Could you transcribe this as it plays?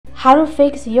How to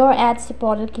fix your ad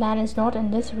supported plan is not in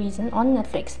this reason on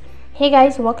Netflix. Hey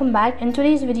guys, welcome back. In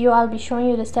today's video I'll be showing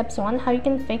you the steps on how you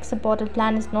can fix supported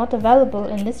plan is not available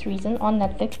in this reason on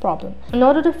Netflix problem. In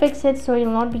order to fix it, so you'll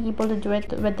not be able to do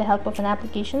it with the help of an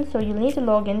application, so you'll need to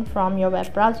log in from your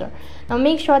web browser. Now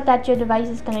make sure that your device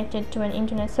is connected to an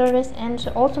internet service,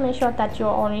 and also make sure that you're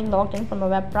already logged in from a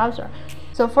web browser.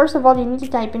 So first of all, you need to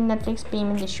type in Netflix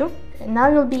payment issue. Now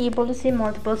you'll be able to see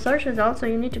multiple search results, so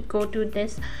you need to go to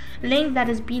this link, that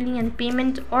is billing and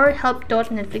payment or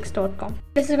help.netflix.com.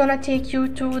 This is gonna take you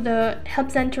to the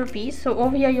help center page. So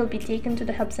over here you'll be taken to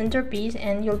the help center page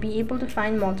and you'll be able to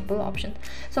find multiple options.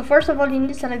 So first of all, you need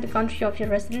to select the country of your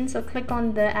residence, so click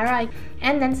on the arrow icon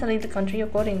and then select the country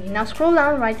accordingly. Now scroll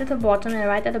down right at the bottom, and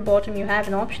right at the bottom you have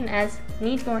an option as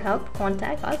need more help,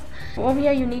 contact us. Over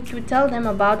here you need to tell them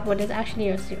about what is actually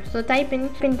your issue. So type in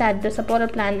that the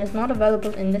supported plan is not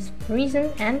available in this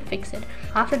reason and fix it.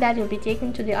 After that you'll be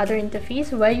taken to the other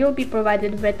interface where you'll be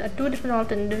provided with two different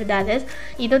alternatives, that is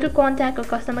either to contact a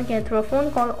customer care through a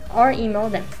phone call or email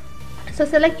them. So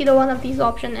select either one of these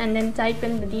options and then type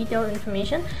in the detailed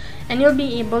information and you'll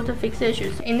be able to fix the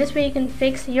issues. In this way you can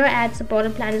fix your ad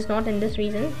supported plan is not in this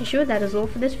reason issue. That is all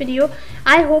for this video.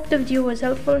 I hope the video was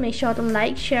helpful. Make sure to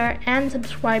like, share and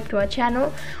subscribe to our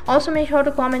channel. Also make sure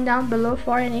to comment down below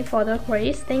for any further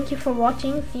queries. Thank you for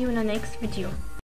watching. See you in the next video.